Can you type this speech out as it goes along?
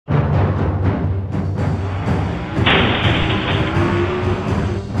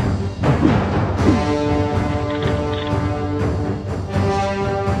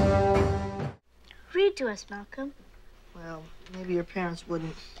us, Malcolm. Well, maybe your parents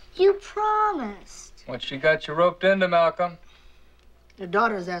wouldn't. You promised. What she got you roped into, Malcolm? Your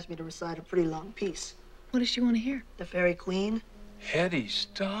daughter has asked me to recite a pretty long piece. What does she want to hear? The Fairy Queen. Heady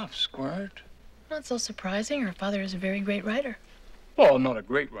stuff, Squirt. Not so surprising. Her father is a very great writer. Well, not a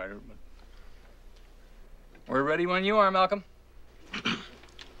great writer, but... We're ready when you are, Malcolm.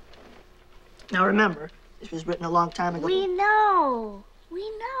 Now remember, this was written a long time ago. We know. We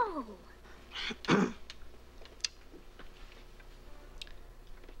know.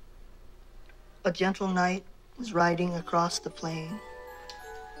 A gentle knight was riding across the plain,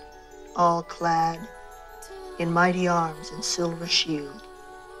 all clad in mighty arms and silver shield,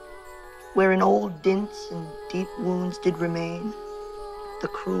 wherein old dints and deep wounds did remain, the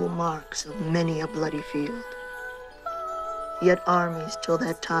cruel marks of many a bloody field. Yet armies till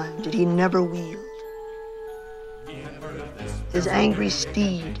that time did he never wield. His angry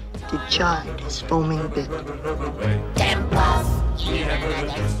steed did chide his foaming bit.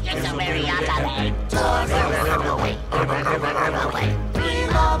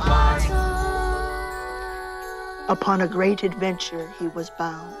 Upon a great adventure he was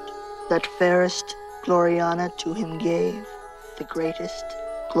bound, that fairest Gloriana to him gave, the greatest,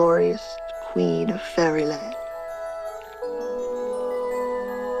 glorious queen of fairyland.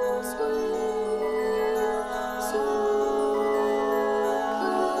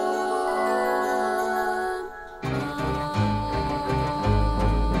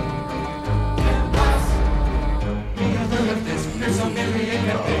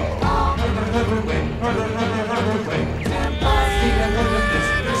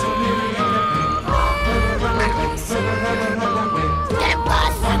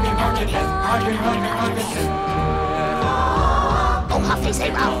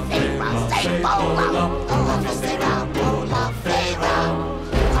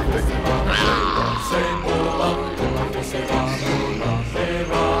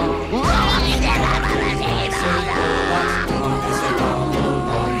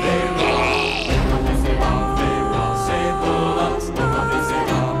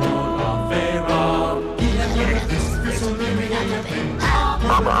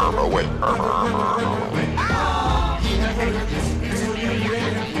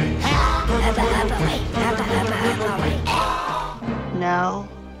 Now,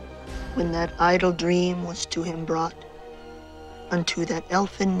 when that idle dream was to him brought, unto that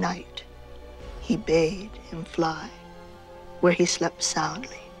elfin night he bade him fly, where he slept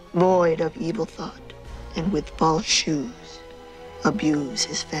soundly, void of evil thought, and with false shoes abuse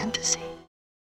his fantasy.